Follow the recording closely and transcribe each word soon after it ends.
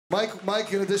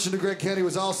Mike, in addition to Greg Kenny,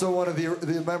 was also one of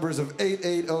the members of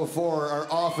 8804, our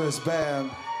office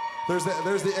band. There's the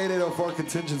 8804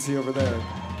 contingency over there.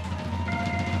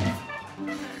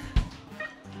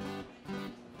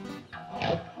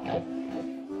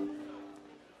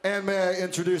 And may I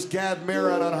introduce Gad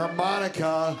Meiron on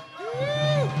harmonica.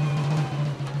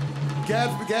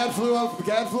 Gad flew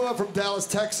up from Dallas,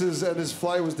 Texas, and his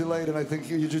flight was delayed, and I think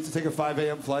you used to take a 5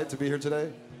 a.m. flight to be here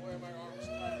today. Where are my arms?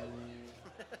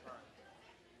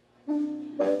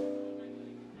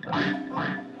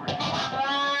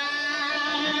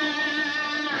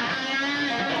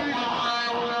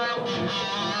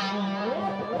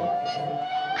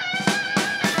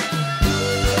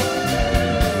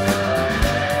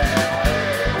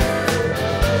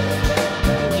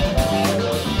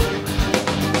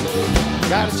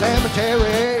 Got a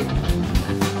cemetery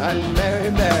and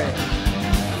Marion Barry,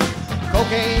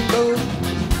 cocaine booth,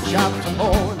 shops and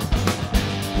horn,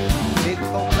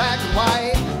 people black and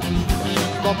white,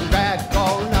 smoking crack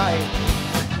all night,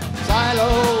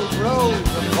 silos, rows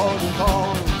of golden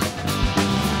corn.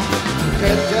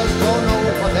 Kids just don't know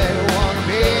what they want to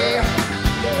be.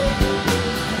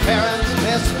 Parents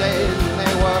missed days when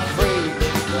they were free.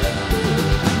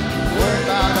 Worried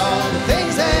about all the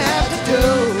things they have to do.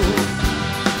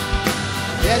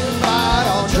 Getting by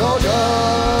on Georgia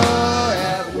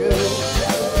Avenue.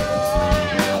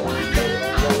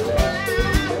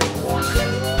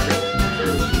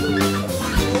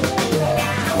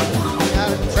 Got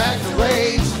a tractor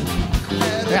race,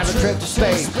 got a trip to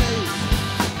space.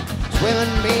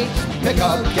 Swimming meets,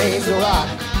 pickup games to rock.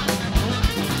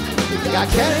 Got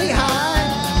Kennedy High,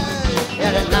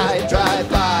 and at night drive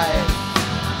by.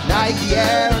 Nike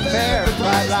Air and Fair,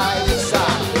 bright lights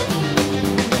sock.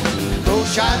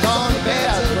 Shines on the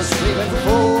bed for sleeping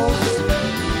fools.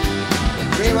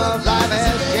 Dream of life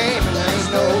as a game and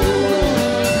ain't no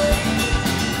rules.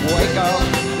 Wake up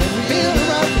and feel the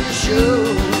rub in your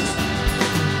shoes.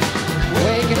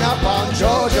 Waking up on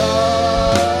Georgia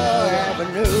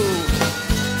Avenue.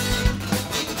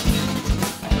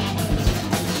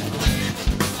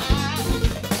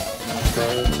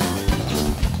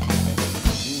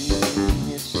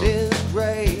 Mrs.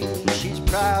 Gray, she's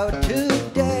proud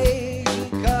today.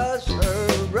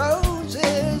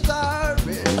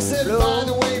 By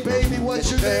the way, baby,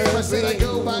 what's your name? I said I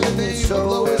go by the name of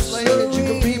Lois Lane, and you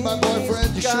can be my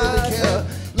boyfriend, you surely can.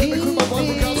 Let me quit my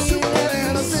boyfriend called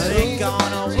Superman. I said, ain't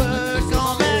gonna work,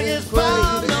 gonna make it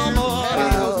fun no more.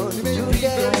 Ain't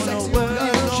gonna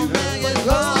work, gonna make it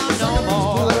fun no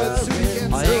more.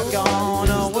 Ain't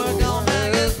gonna work, gonna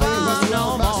make it fun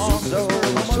no more.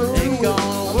 Ain't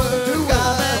gonna work,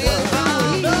 gonna make it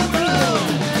fun no more.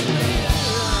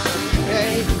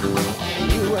 Hey,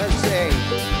 USA.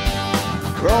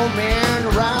 Roaming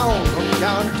around from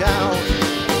downtown.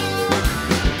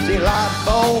 See a lot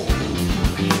of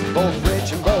both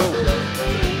rich and broke.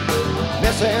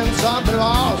 Missing something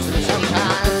lost and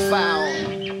sometimes found.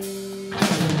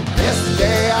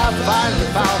 Yesterday I finally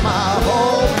found my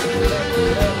home.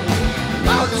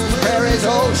 Mountains, prairies,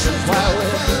 oceans, wild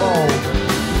with the foam.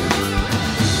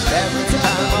 Every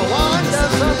time I wander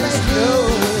something new,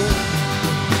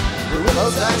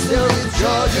 because I'm still in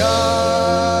Georgia.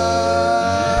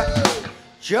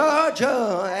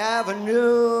 Georgia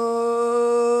Avenue.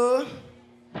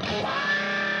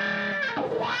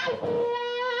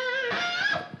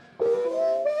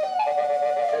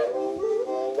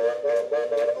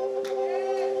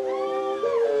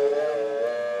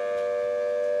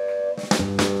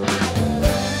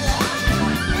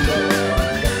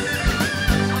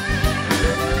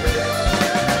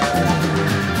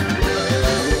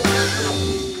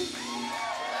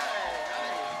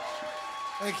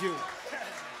 thank you.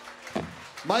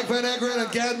 Mike VanEgeren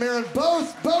and Gad Meiron,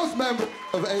 both members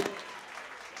of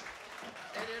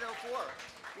 8804.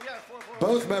 We got 4-4.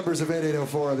 Both members of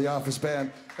 8804 of the Office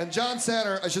Band. And John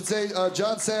Sanner, I should say,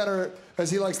 John Sanner,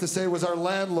 as he likes to say, was our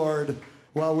landlord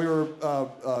while we were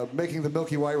making the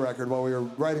Milky White record, while we were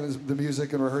writing the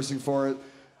music and rehearsing for it.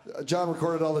 John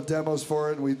recorded all the demos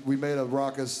for it, and we made a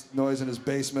raucous noise in his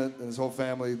basement, and his whole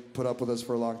family put up with us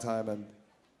for a long time, and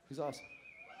he's awesome.